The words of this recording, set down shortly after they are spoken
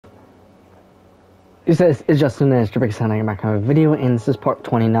It says, it's just an Stripping Sound. I'm back on a video, and this is part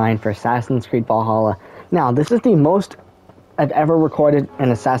 29 for Assassin's Creed Valhalla. Now, this is the most I've ever recorded an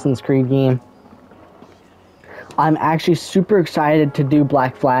Assassin's Creed game. I'm actually super excited to do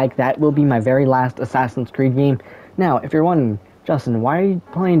Black Flag. That will be my very last Assassin's Creed game. Now, if you're wondering, Justin, why are you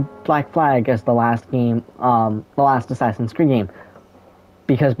playing Black Flag as the last game, the last Assassin's Creed game?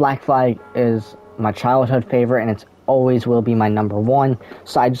 Because Black Flag is my childhood favorite, and it's always will be my number one,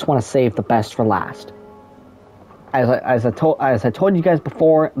 so I just want to save the best for last. As I told you guys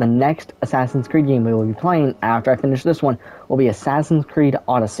before, the next Assassin's Creed game we will be playing after I finish this one will be Assassin's Creed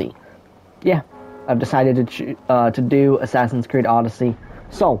Odyssey. Yeah, I've decided to do Assassin's Creed Odyssey.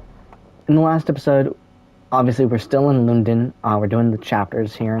 So, in the last episode, obviously we're still in London. We're doing the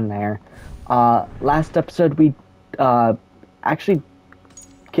chapters here and there. Last episode we actually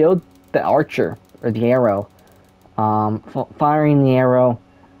killed the archer, or the arrow. Firing the arrow,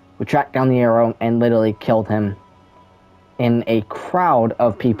 we tracked down the arrow and literally killed him in a crowd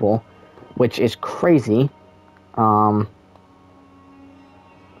of people, which is crazy. We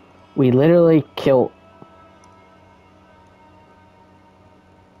literally killed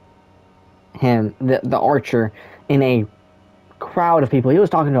him, the archer, in a crowd of people. He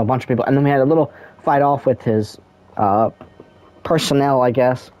was talking to a bunch of people, and then we had a little fight off with his personnel, I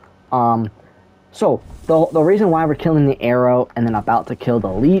guess. So, the reason why we're killing the arrow and then about to kill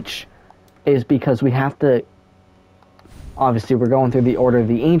the leech is because we have to... Obviously, we're going through the Order of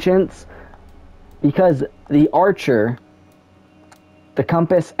the Ancients. Because the archer, the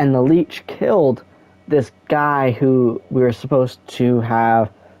compass, and the leech killed this guy who we were supposed to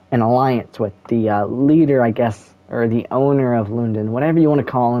have an alliance with. The leader, I guess, or the owner of London. Whatever you want to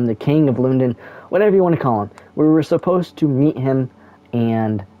call him. The king of London. Whatever you want to call him. We were supposed to meet him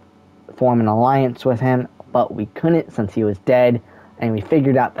and form an alliance with him, but we couldn't since he was dead, and we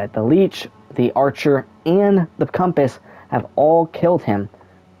figured out that the leech, the archer, and the compass have all killed him,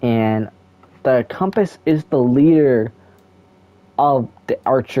 and the compass is the leader of the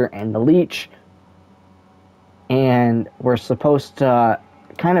archer and the leech, and we're supposed to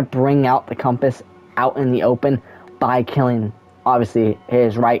kind of bring out the compass out in the open by killing, obviously,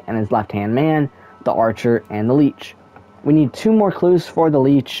 his right and his left-hand man, the archer and the leech. We need 2 more clues for the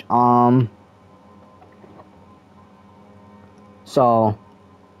leech. So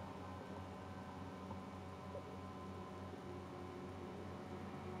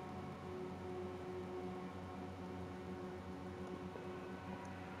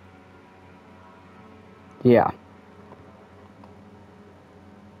yeah.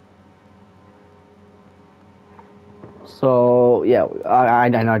 So yeah, I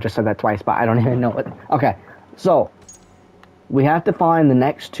know I just said that twice, but I don't even know what. Okay, so we have to find the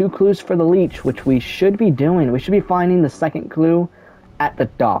next 2 clues for the leech, which we should be doing. We should be finding the second clue at the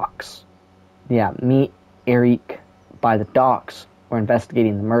docks. Yeah, meet Eric by the docks. We're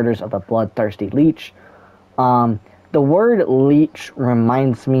investigating the murders of the bloodthirsty leech. The word leech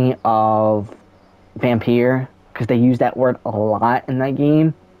reminds me of vampire, because they use that word a lot in that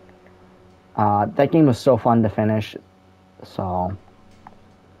game. That game was so fun to finish. So,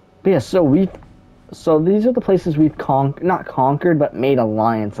 but yeah, so these are the places we've not conquered, but made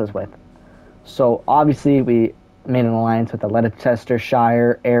alliances with. So obviously we made an alliance with the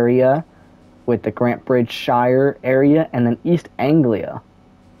Leicestershire area, with the Grantbridgeshire area, and then East Anglia.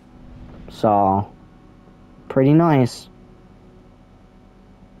 So, pretty nice.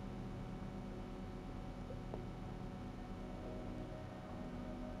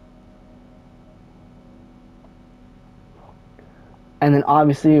 And then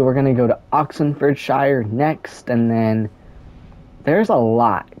obviously we're going to go to Oxfordshire next, and then there's a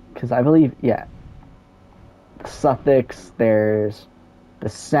lot, because I believe, yeah, Sussex, there's the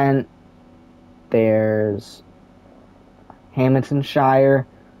Scent, there's Hamiltonshire,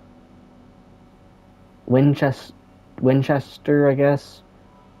 Winchester, I guess,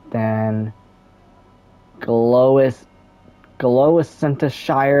 then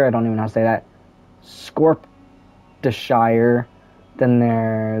Gloucestershire, I don't even know how to say that, Scorpionshire. Then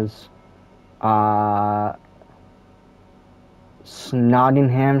there's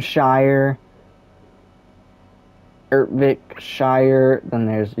Nottinghamshire, Irkvikshire, then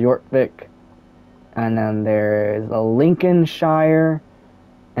there's Yorkvik, and then there's Lincolnshire,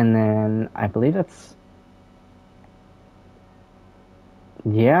 and then I believe that's,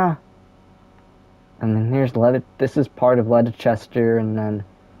 yeah, and then here's this is part of Leicester, and then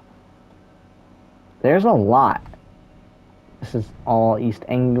there's a lot. This is all East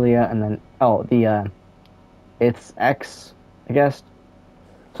Anglia, and then, oh, it's X, I guess.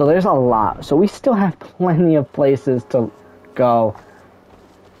 So there's a lot. So we still have plenty of places to go.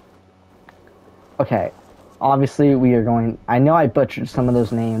 Okay, obviously we are going... I know I butchered some of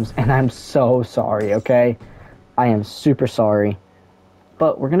those names, and I'm so sorry, okay? I am super sorry.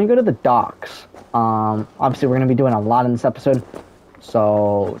 But we're going to go to the docks. Obviously we're going to be doing a lot in this episode,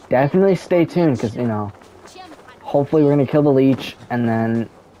 so definitely stay tuned, because, you know, hopefully we're going to kill the Leech, and then...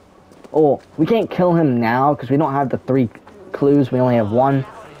 Oh, we can't kill him now, because we don't have the 3 clues, we only have 1.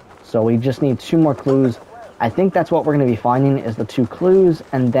 So we just need 2 more clues. I think that's what we're going to be finding, is the 2 clues,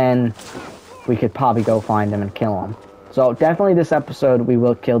 and then we could probably go find him and kill him. So definitely this episode we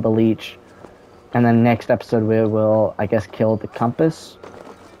will kill the Leech, and then next episode we will, I guess, kill the Compass.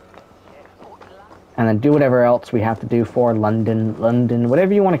 And then do whatever else we have to do for London,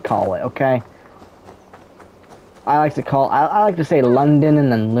 whatever you want to call it, okay? I like to say London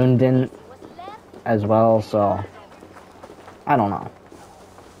and then London as well, so I don't know.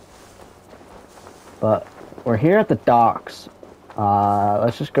 But we're here at the docks.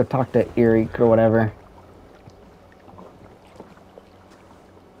 Let's just go talk to Eric or whatever.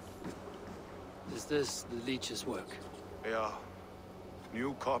 Is this the Leech's work? Yeah.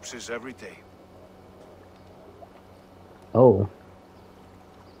 New corpses every day. Oh.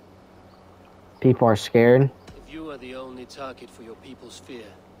 People are scared. If you are the only target for your people's fear,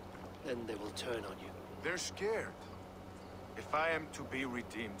 then they will turn on you. They're scared. If I am to be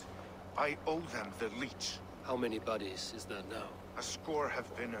redeemed, I owe them the Leech. How many bodies is there now? A score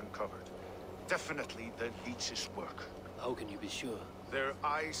have been uncovered. Definitely the Leech's work. How can you be sure? Their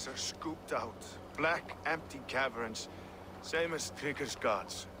eyes are scooped out. Black, empty caverns. Same as Trigger's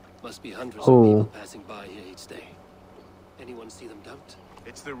gods. Must be hundreds of people passing by here each day. Anyone see them dumped?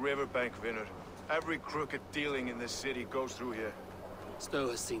 It's the riverbank, Vinner. Every crooked dealing in this city goes through here. Stowe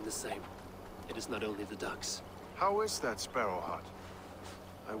has seen the same. It is not only the ducks. How is that Sparrowheart?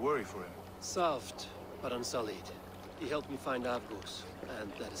 I worry for him. Soft, but unsullied. He helped me find Avgos,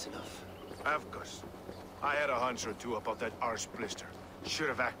 and that is enough. Avgos. I had a hunch or two about that arse blister. Should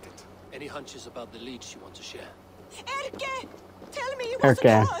have acted. Any hunches about the Leech you want to share? Erke! Tell me it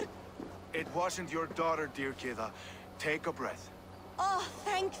wasn't her! It wasn't your daughter, dear Kida. Take a breath. Oh,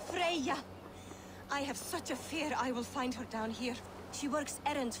 thank Freya. I have such a fear I will find her down here. She works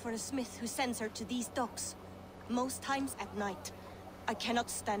errands for a smith who sends her to these docks. Most times at night. I cannot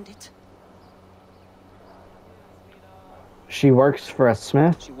stand it. She works for a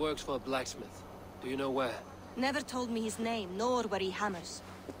smith? She works for a blacksmith. Do you know where? Never told me his name, nor where he hammers.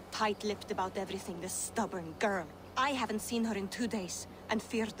 Tight-lipped about everything, this stubborn girl. I haven't seen her in 2 days, and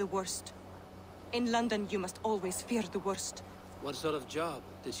feared the worst. In London, you must always fear the worst. What sort of job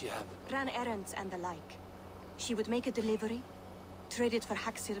did she have? Ran errands and the like. She would make a delivery, trade it for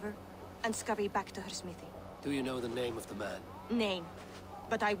hack silver, and scurry back to her smithy. Do you know the name of the man? Name.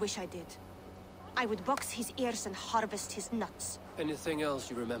 But I wish I did. I would box his ears and harvest his nuts. Anything else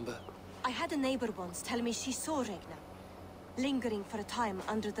you remember? I had a neighbor once tell me she saw Regna, lingering for a time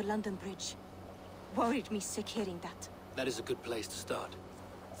under the London Bridge. Worried me sick hearing that. That is a good place to start.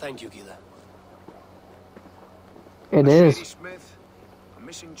 Thank you, Gila. It a is. shady smith, a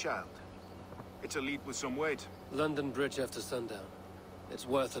missing child. It's a lead with some weight. London Bridge after sundown. It's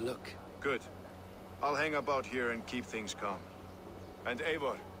worth a look. Good. I'll hang about here and keep things calm. And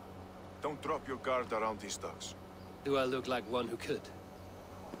Eivor, don't drop your guard around these docks. Do I look like one who could?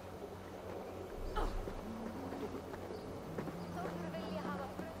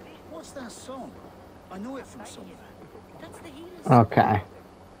 What's that song? I know it from somewhere. That's the healer. Okay.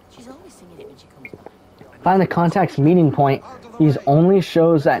 She's always singing it when she comes back. Find the contact's meeting point. These only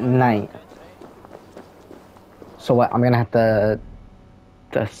shows at night. So what? I'm gonna have to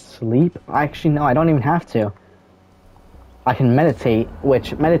sleep? Actually, no. I don't even have to. I can meditate,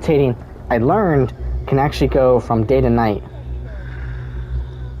 which meditating, I learned, can actually go from day to night.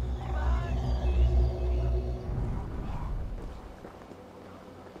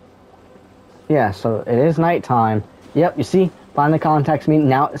 Yeah, so it is nighttime. Yep, you see? Find the contacts meeting.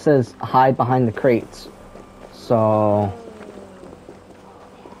 Now it says hide behind the crates. So...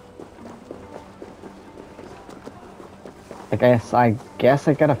 I guess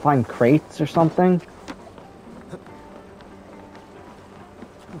I gotta find crates or something.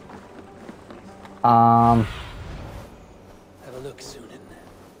 Have a look soon.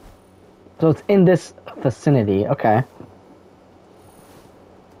 So it's in this vicinity, okay.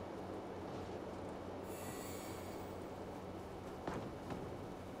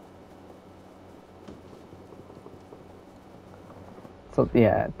 So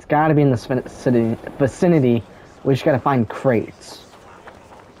yeah, it's gotta be in this vicinity. We just gotta find crates.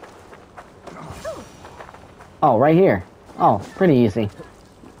 Oh, right here. Oh, pretty easy.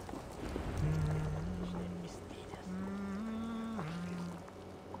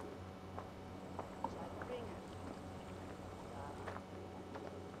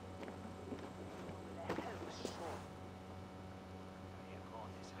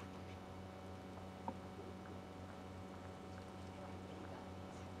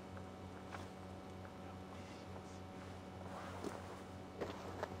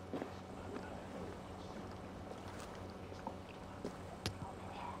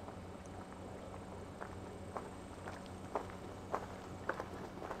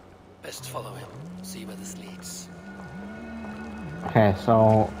 Best follow him. See where this leads. Okay,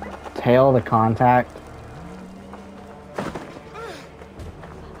 so tail the contact.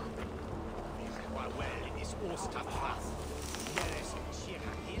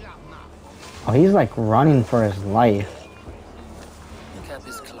 Oh, he's like running for his life. You can't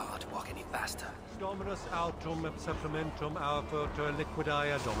this clod walk any faster. Dominus autum supplementum alpha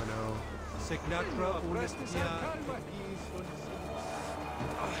liquidia domino. Signatra unistia.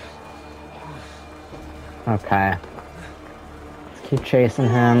 Okay. Let's keep chasing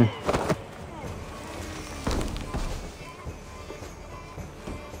him.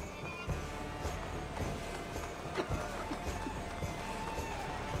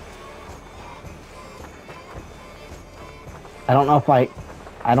 I don't know if I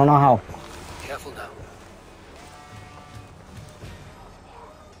don't know how. Careful now.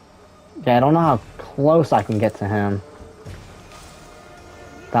 Yeah, I don't know how close I can get to him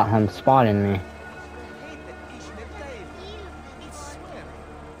without him spotting me.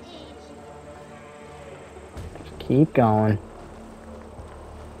 Just keep going.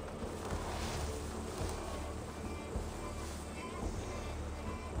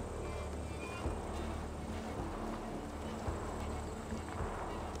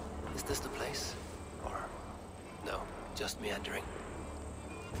 Is this the place? Or no, just meandering?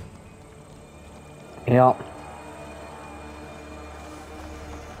 Yep.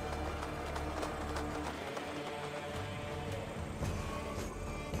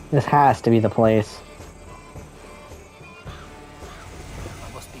 This has to be the place.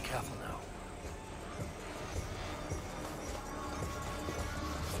 I must be careful now.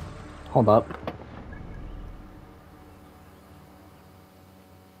 Hold up.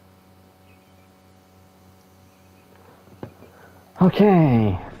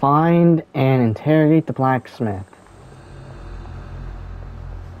 Okay, find and interrogate the blacksmith.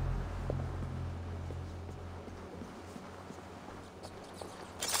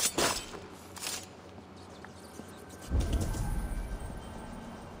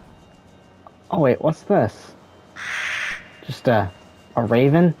 Oh wait, what's this? Just a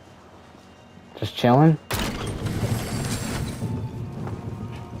raven? Just chilling?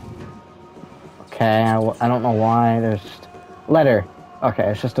 Okay, I don't know why, there's just... Letter.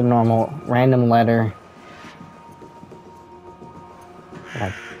 Okay, it's just a normal, random letter.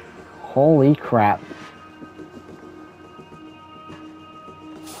 Like, holy crap.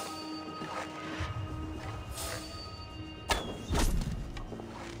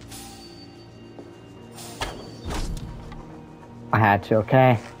 I had to,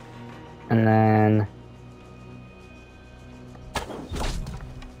 okay. And then...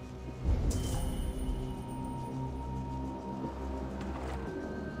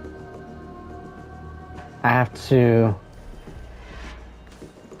 I have to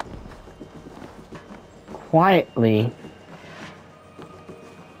quietly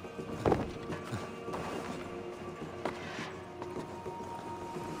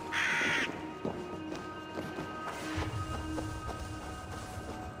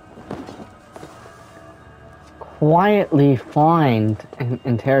find and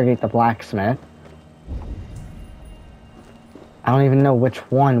interrogate the blacksmith. I don't even know which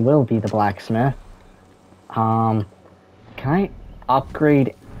one will be the blacksmith. Can I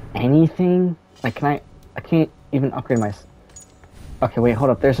upgrade anything? Like, I can't even upgrade my... Okay, wait,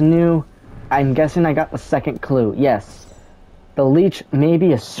 hold up. There's a new... I'm guessing I got the second clue. Yes. The Leech may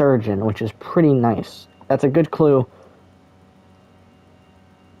be a surgeon, which is pretty nice. That's a good clue.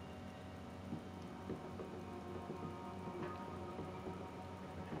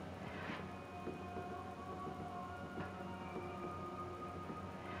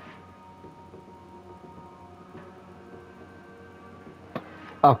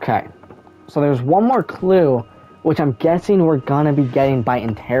 Okay, so there's one more clue, which I'm guessing we're gonna be getting by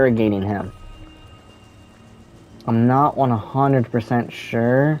interrogating him. I'm not 100%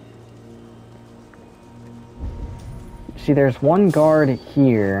 sure. See, there's one guard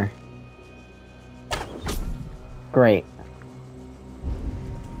here. Great.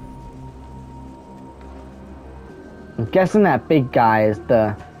 I'm guessing that big guy is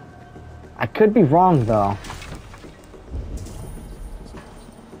the... I could be wrong, though.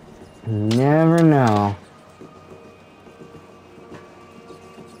 Never know.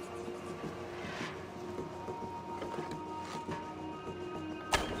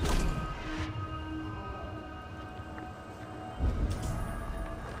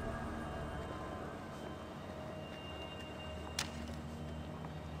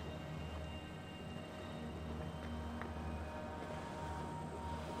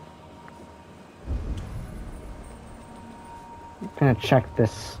 gonna check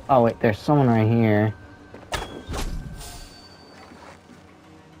this. Oh wait, there's someone right here.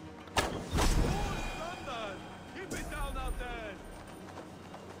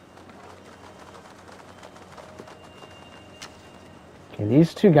 Okay,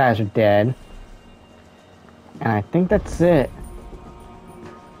 these two guys are dead. And I think that's it.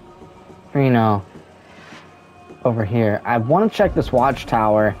 You know, over here. I want to check this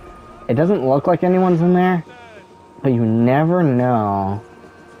watchtower. It doesn't look like anyone's in there, but you never know.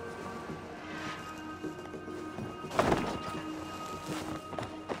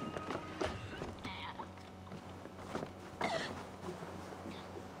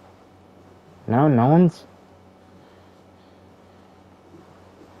 No, no one's.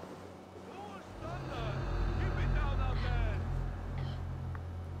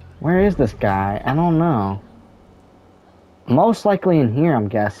 Where is this guy? I don't know. Most likely in here, I'm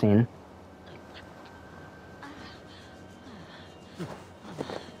guessing.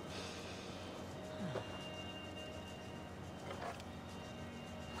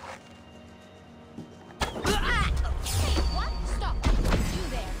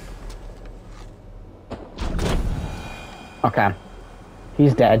 Okay.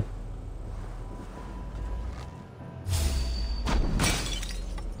 He's dead.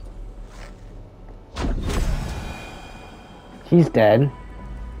 He's dead.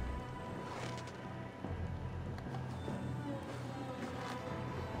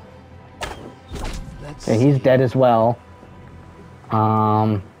 Okay, he's dead as well.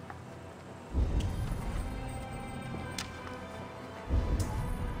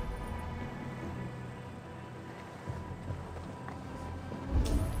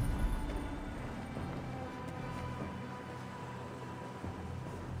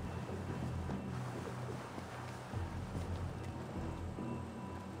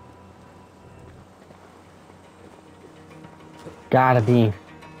 Gotta be.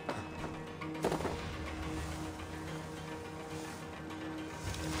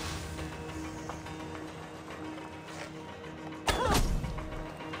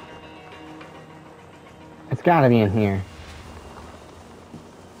 It's gotta be in here.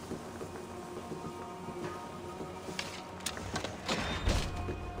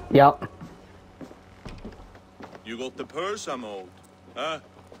 Yep. You got the purse, I'm old. Huh?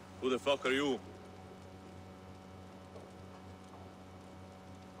 Who the fuck are you?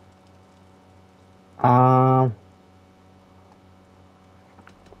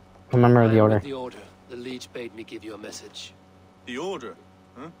 Remember the order. The order. The Leech bade me give you a message. The order?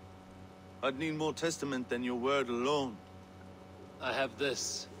 Huh? I'd need more testament than your word alone. I have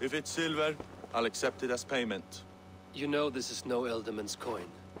this. If it's silver, I'll accept it as payment. You know this is no Elderman's coin.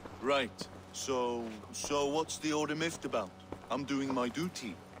 Right. So what's the order miffed about? I'm doing my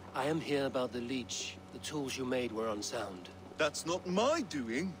duty. I am here about the Leech. The tools you made were unsound. That's not my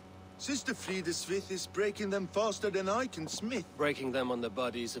doing. Sister Frida Smith is breaking them faster than I can smith. Breaking them on the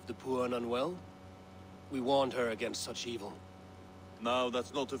bodies of the poor and unwell? We warned her against such evil. Now,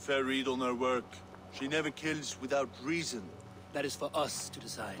 that's not a fair read on her work. She never kills without reason. That is for us to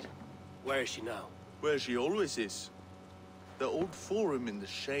decide. Where is she now? Where she always is. The old forum in the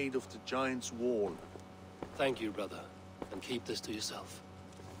shade of the Giant's Wall. Thank you, brother. And keep this to yourself.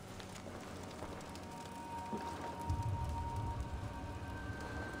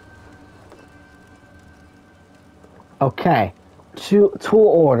 Okay. Tool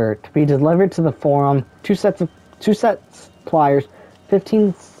order to be delivered to the forum. Two sets pliers,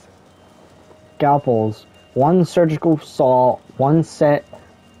 15 scalpels, 1 surgical saw, 1 set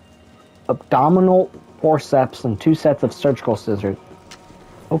abdominal forceps, and 2 sets of surgical scissors.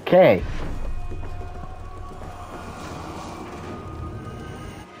 Okay.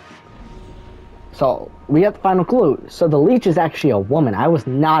 So we have the final clue. So the Leech is actually a woman. I was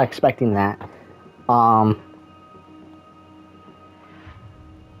not expecting that.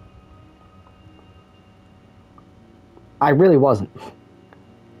 I really wasn't.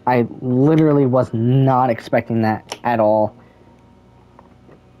 I literally was not expecting that at all.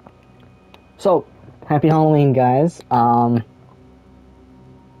 So, happy Halloween, guys. I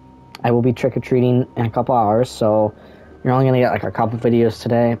will be trick-or-treating in a couple hours, so you're only going to get like a couple videos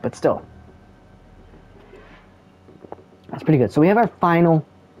today, but still. That's pretty good. So we have our final...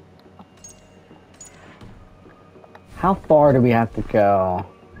 How far do we have to go?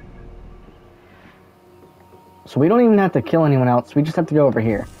 So we don't even have to kill anyone else. We just have to go over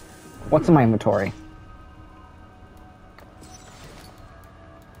here. What's in my inventory?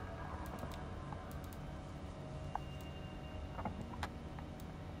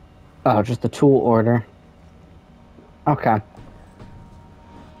 Oh, just the tool order. Okay.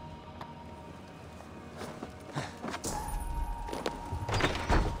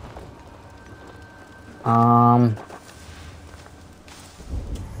 I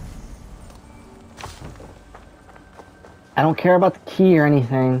don't care about the key or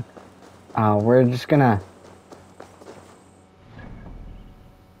anything. We're just gonna...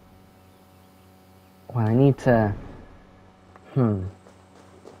 Well, I need to... You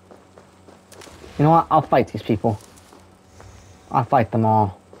know what? I'll fight these people. I'll fight them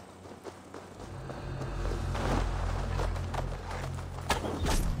all.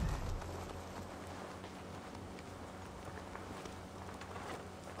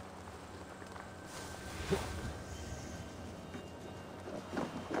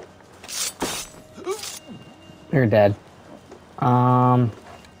 You're dead.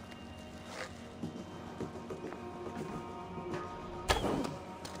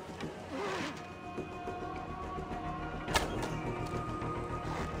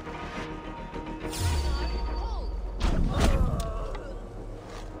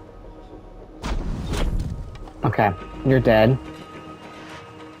 Okay, you're dead.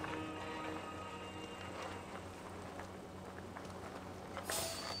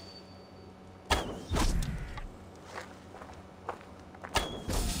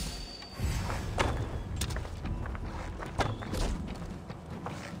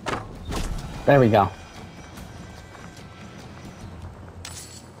 There we go.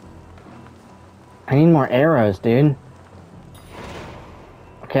 I need more arrows, dude.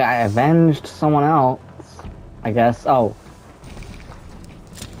 Okay, I avenged someone else, I guess. Oh.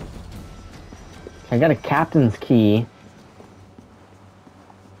 I got a captain's key.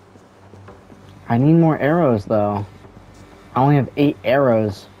 I need more arrows, though. I only have 8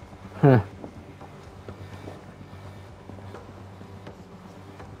 arrows. Huh.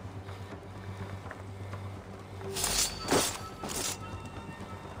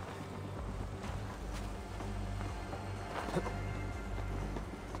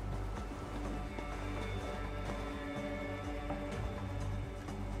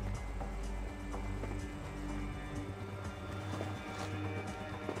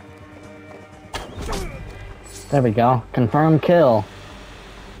 There we go. Confirm kill.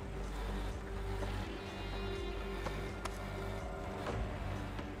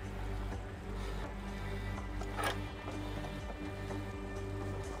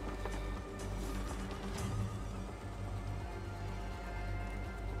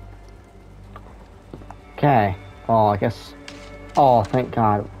 Okay. Oh, I guess... Oh, thank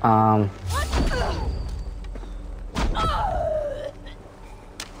God.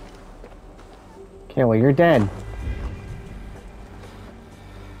 Okay, well, you're dead.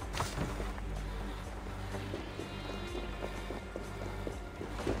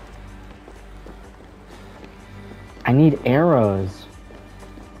 I need arrows.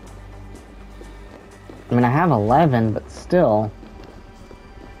 I mean, I have 11, but still.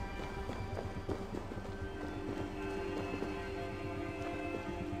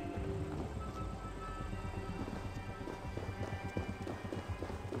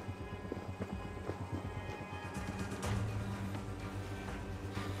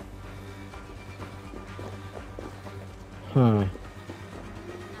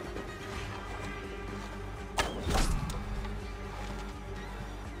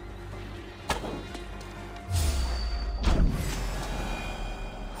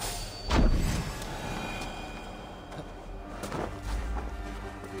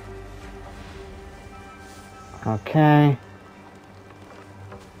 Okay.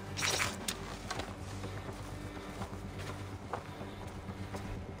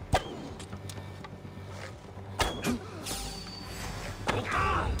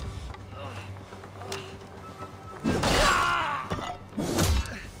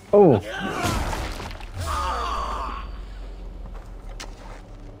 Oh.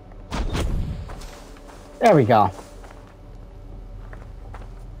 There we go.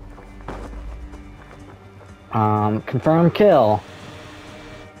 Confirm kill.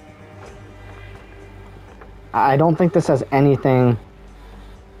 I don't think this has anything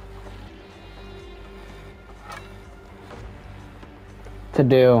to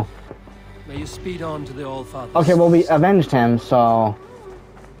do. May you speed on to the All-Father. Okay, well, we avenged him, so...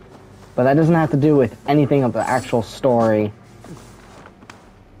 But that doesn't have to do with anything of the actual story.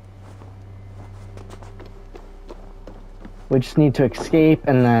 We just need to escape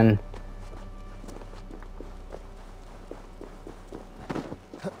and then...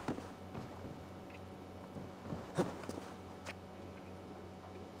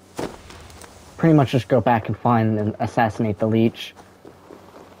 pretty much just go back and find and assassinate the Leech.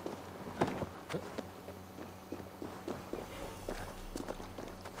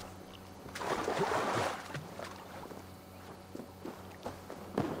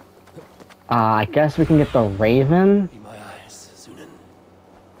 I guess we can get the Raven. Be my eyes, Sunan.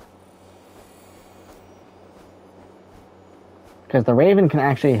 Because the Raven can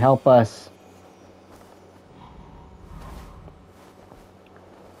actually help us.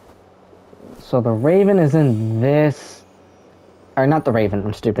 So the Raven is in this. Or not the Raven,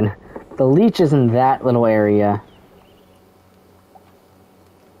 I'm stupid. The Leech is in that little area.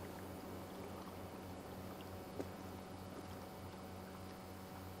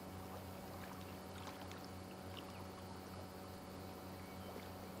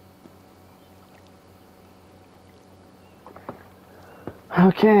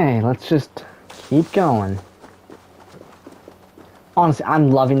 Okay, let's just keep going. Honestly,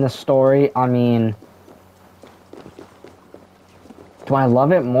 I'm loving this story. I mean, do I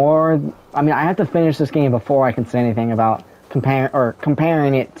love it more? I mean, I have to finish this game before I can say anything about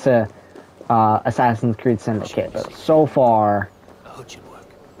comparing it to Assassin's Creed Syndicate. But so far, A Hutchin work.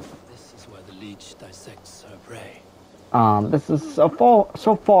 This is where the Leech dissects her prey. this is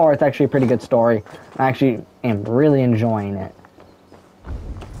so far it's actually a pretty good story. I actually am really enjoying it.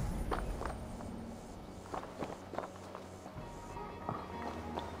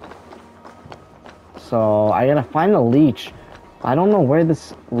 So I gotta find the Leech. I don't know where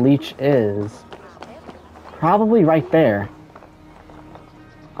this Leech is. Probably right there.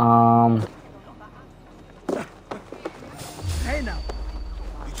 Hey now.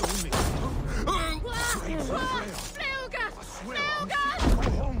 You told me.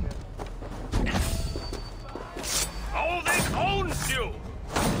 Odin owns you!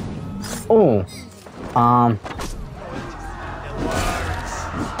 Oh.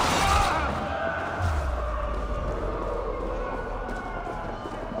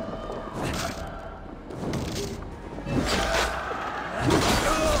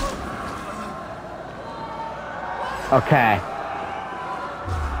 Okay.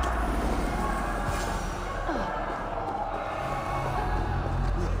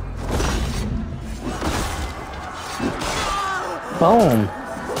 Boom.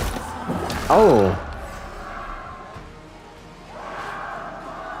 Oh.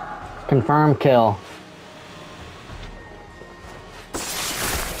 Confirm kill.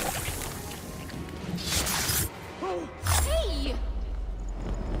 Hey!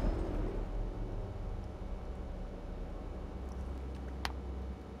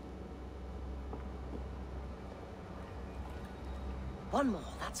 One more,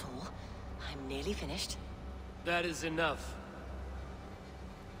 that's all. I'm nearly finished. That is enough.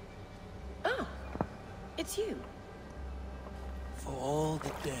 Ah, it's you. For all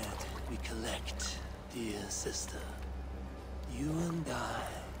the dead we collect, dear sister, you and I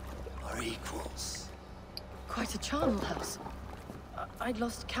are equals. Quite a charnel house. I'd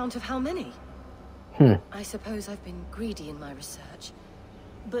lost count of how many. I suppose I've been greedy in my research,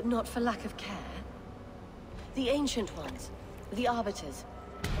 but not for lack of care. The ancient ones, the arbiters,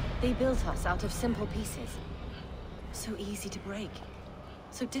 they built us out of simple pieces. So easy to break,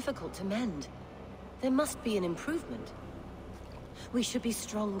 so difficult to mend. There must be an improvement. We should be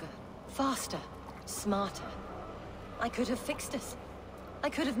stronger, faster, smarter. I could have fixed us. I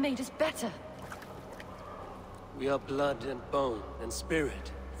could have made us better. We are blood and bone and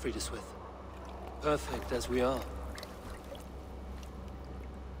spirit, Friedeswith. Perfect as we are.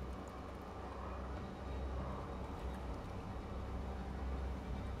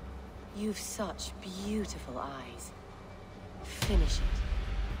 You've such beautiful eyes. Finish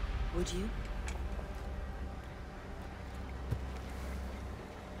it, would you?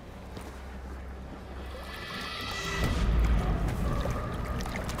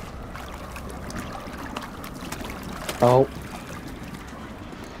 Oh.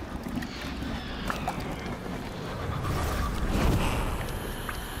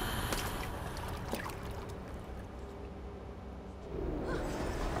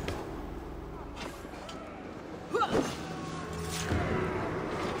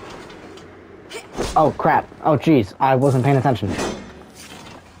 Oh crap. Oh jeez, I wasn't paying attention.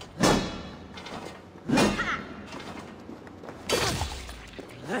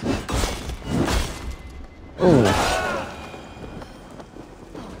 Ooh.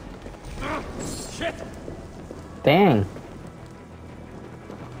 Shit! Dang.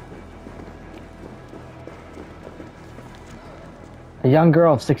 A young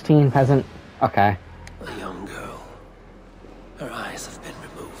girl of 16, peasant. Okay. A young girl. Her eyes have been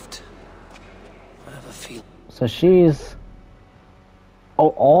removed. I have a feeling. So she's... Oh,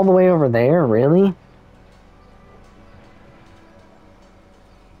 all the way over there? Really?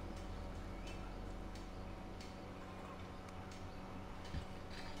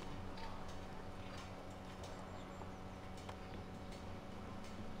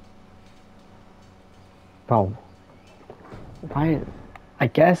 Bro. Why? I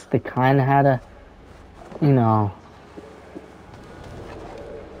guess they kind of had a, you know.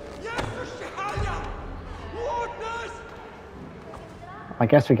 I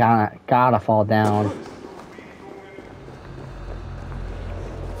guess we gotta fall down.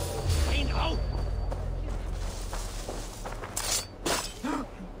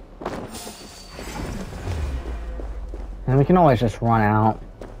 And we can always just run out.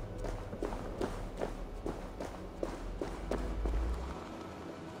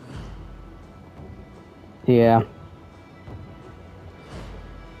 Yeah.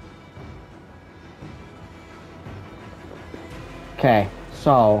 Okay,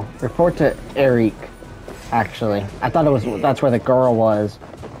 so report to Eric. Actually, I thought that's where the girl was,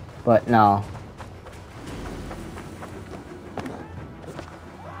 but no.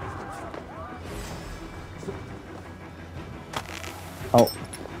 Oh.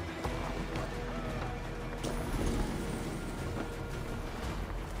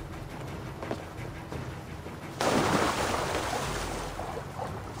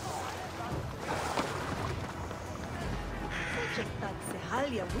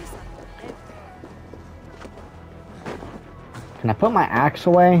 Can I put my axe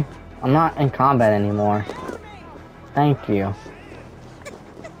away? I'm not in combat anymore. Thank you.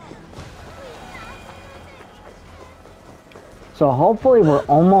 So hopefully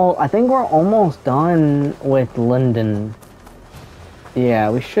I think we're almost done with London.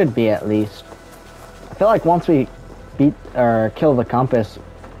 Yeah, we should be at least. I feel like once we beat or kill the compass,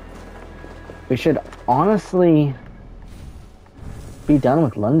 we should honestly be done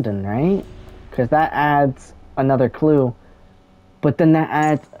with London, right? Because that adds another clue. But then that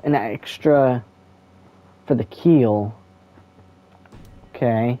adds an extra for the keel.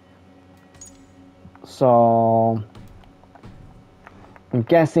 Okay. So I'm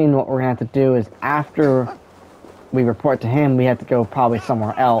guessing what we're gonna have to do is after we report to him, we have to go probably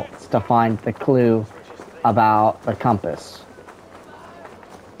somewhere else to find the clue about the compass.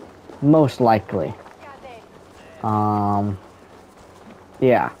 Most likely.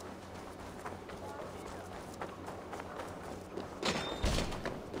 Yeah.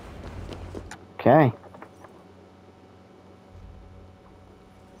 Okay.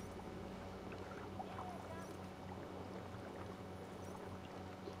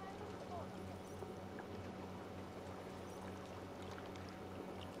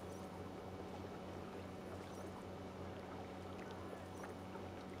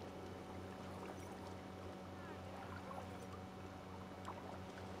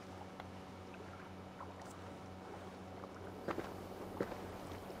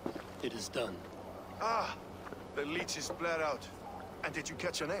 It is done. Ah, the Leech is bled out. And did you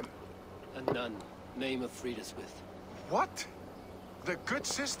catch a name? A nun, name of Friedeswith. What? The good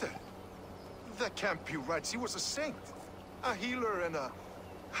sister? That can't be right. She was a saint. A healer and a...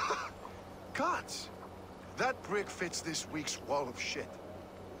 Gods! That brick fits this week's wall of shit.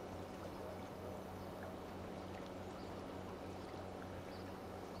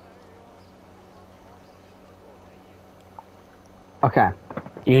 Okay.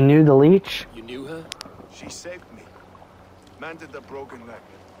 You knew the Leech? You knew her? She saved me. Mended the broken leg.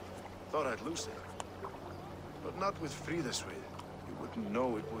 Thought I'd lose it. But not with Friedeswith. You wouldn't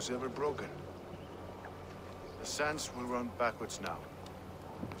know it was ever broken. The sands will run backwards now.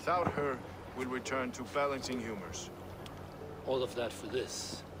 Without her, we'll return to balancing humors. All of that for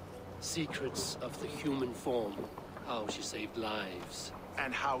this. Secrets of the human form. How she saved lives.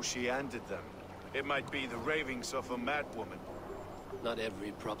 And how she ended them. It might be the ravings of a madwoman. Not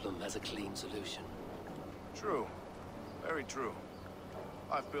every problem has a clean solution. True. Very true.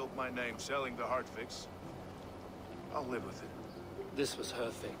 I've built my name selling the heart fix. I'll live with it. This was her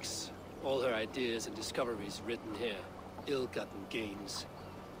fix. All her ideas and discoveries written here. Ill-gotten gains.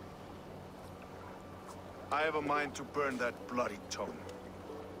 I have a mind to burn that bloody tome.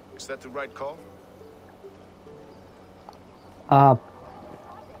 Is that the right call?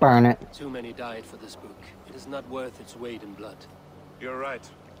 Burn it. Too many died for this book. It is not worth its weight in blood. You're right.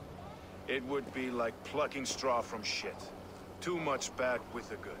 It would be like plucking straw from shit. Too much bad with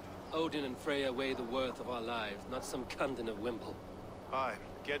the good. Odin and Freya weigh the worth of our lives, not some cunt in a wimple. Aye,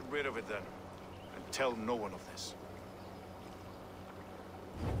 get rid of it then. And tell no one of this.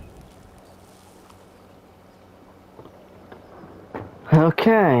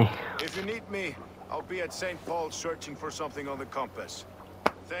 Okay. If you need me, I'll be at St. Paul's searching for something on the compass.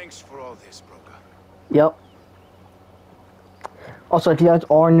 Thanks for all this, Broca. Yep. Also, if you guys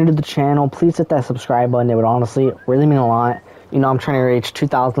are new to the channel, please hit that subscribe button. It would honestly really mean a lot. You know, I'm trying to reach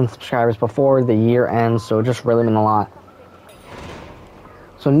 2,000 subscribers before the year ends, so it just really mean a lot.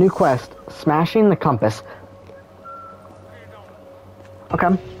 So, new quest, smashing the compass.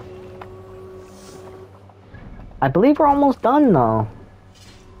 Okay. I believe we're almost done, though.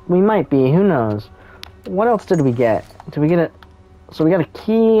 We might be. Who knows? What else did we get? Did we get a... So we got a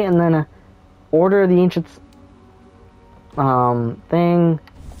key and then a Order of the Ancients thing.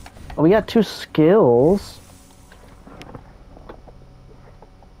 Oh, we got 2 skills.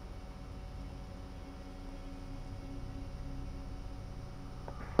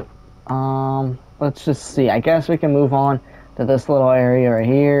 Let's just see. I guess we can move on to this little area right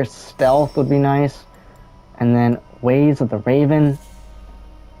here. Stealth would be nice. And then Ways of the Raven.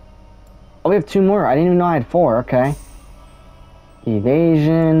 Oh, we have 2 more. I didn't even know I had 4. Okay.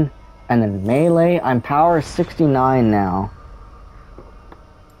 Evasion. And then Melee. I'm power 69 now.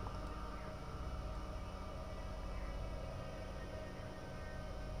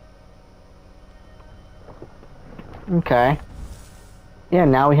 Okay. Yeah,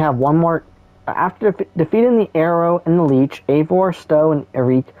 now we have 1 more. After defeating the Arrow and the Leech, Eivor, Stowe, and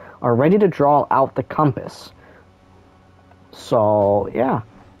Eric are ready to draw out the compass. So, yeah.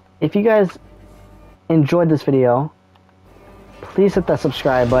 If you guys enjoyed this video, please hit that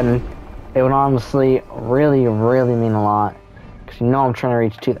subscribe button. It would honestly really, really mean a lot. Because you know I'm trying to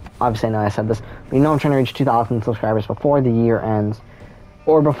reach obviously I know I said this, but you know I'm trying to reach 2,000 subscribers before the year ends.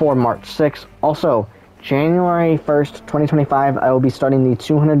 Or before March 6th. Also, January 1st, 2025, I will be starting the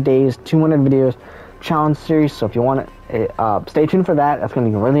 200 days, 200 videos challenge series. So if you want to, stay tuned for that. That's going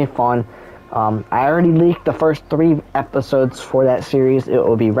to be really fun. I already leaked the first 3 episodes for that series. It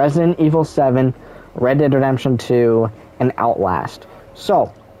will be Resident Evil 7, Red Dead Redemption 2, and Outlast.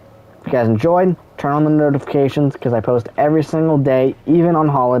 So, if you guys enjoyed, turn on the notifications because I post every single day, even on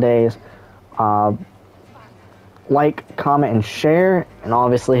holidays. Like, comment, and share, and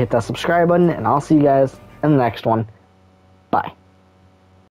obviously hit that subscribe button, and I'll see you guys in the next one.